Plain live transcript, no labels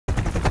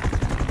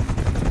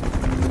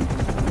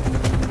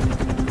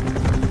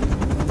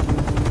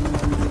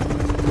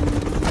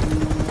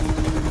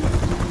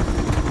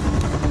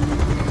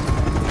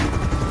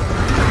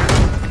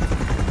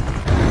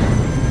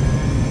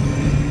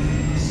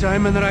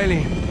Simon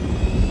Riley.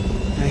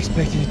 I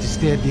expected you to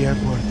stay at the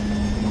airport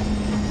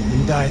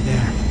and die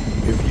there.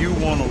 If you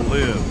want to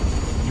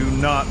live, do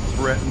not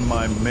threaten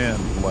my men,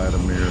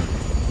 Vladimir.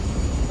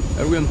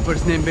 Are we on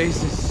first-name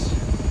basis?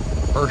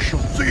 Herschel?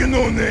 So you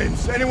know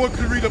names. Anyone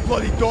could read a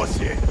bloody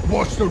dossier.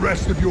 What's the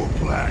rest of your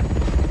plan?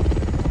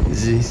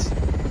 This.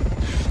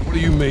 What do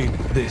you mean,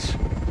 this?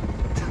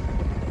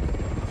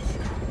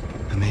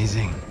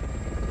 Amazing.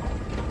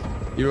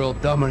 You're all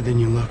dumber than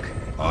you look.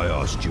 I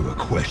asked you a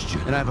question.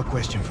 And I have a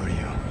question for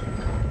you.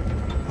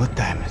 What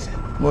time is it?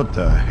 What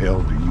the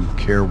hell do you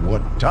care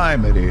what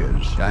time it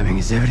is? Timing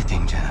is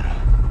everything, General.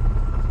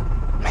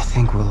 I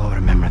think we'll all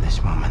remember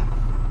this moment.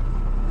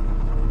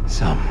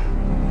 Some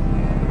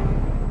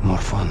more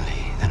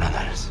fondly than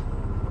others.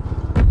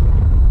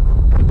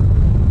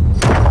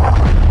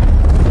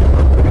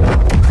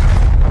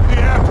 The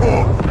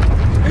airport!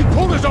 He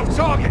pulled us off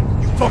target!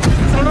 You fucking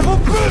son of a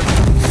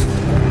bitch!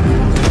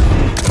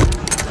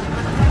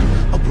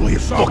 I'll blow your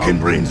fucking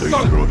brains out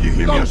your throat, you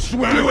hear me? I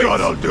swear to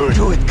God I'll do it!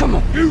 Do it, come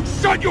on! You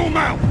shut your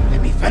mouth!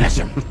 Let me finish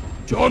him!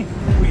 John,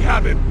 we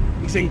have him.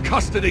 He's in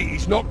custody.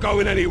 He's not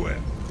going anywhere.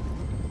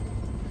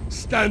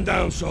 Stand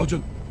down,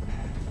 Sergeant.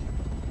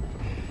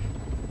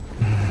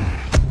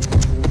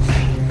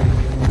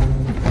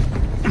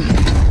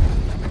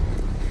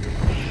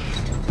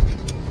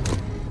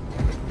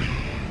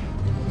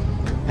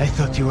 I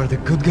thought you were the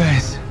good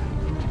guys.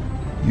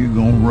 You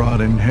gonna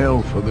rot in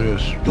hell for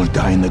this. You'll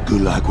die in the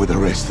gulag with the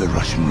rest of the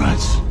Russian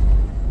rats.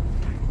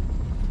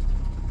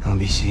 I'll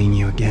be seeing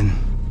you again,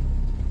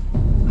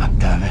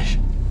 McTavish.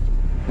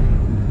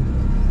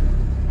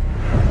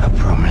 I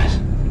promise.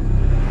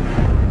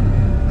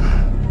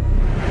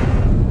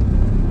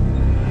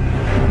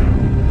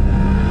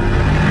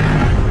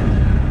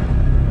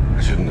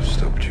 I shouldn't have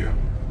stopped you.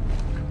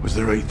 Was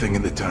the right thing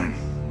at the time,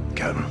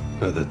 Captain?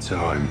 At the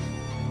time.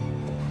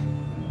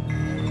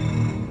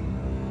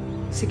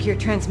 Secure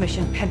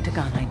transmission,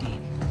 Pentagon ID.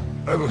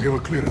 I will give a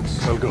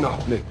clearance. I'll go. No,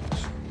 Nick,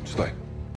 stay.